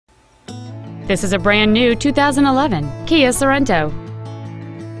This is a brand new 2011 Kia Sorento.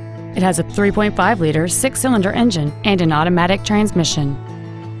 It has a 3.5-liter six-cylinder engine and an automatic transmission.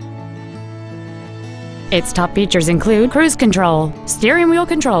 Its top features include cruise control, steering wheel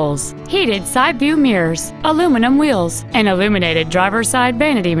controls, heated side view mirrors, aluminum wheels, an illuminated driver's side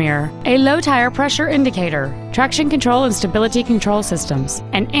vanity mirror, a low tire pressure indicator, traction control and stability control systems,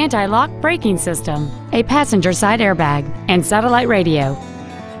 an anti-lock braking system, a passenger side airbag, and satellite radio.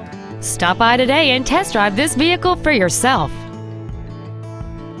 Stop by today and test drive this vehicle for yourself.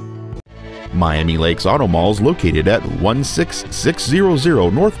 Miami Lakes Automall is located at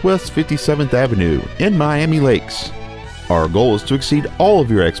 16600 Northwest 57th Avenue in Miami Lakes. Our goal is to exceed all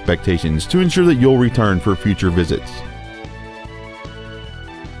of your expectations to ensure that you'll return for future visits.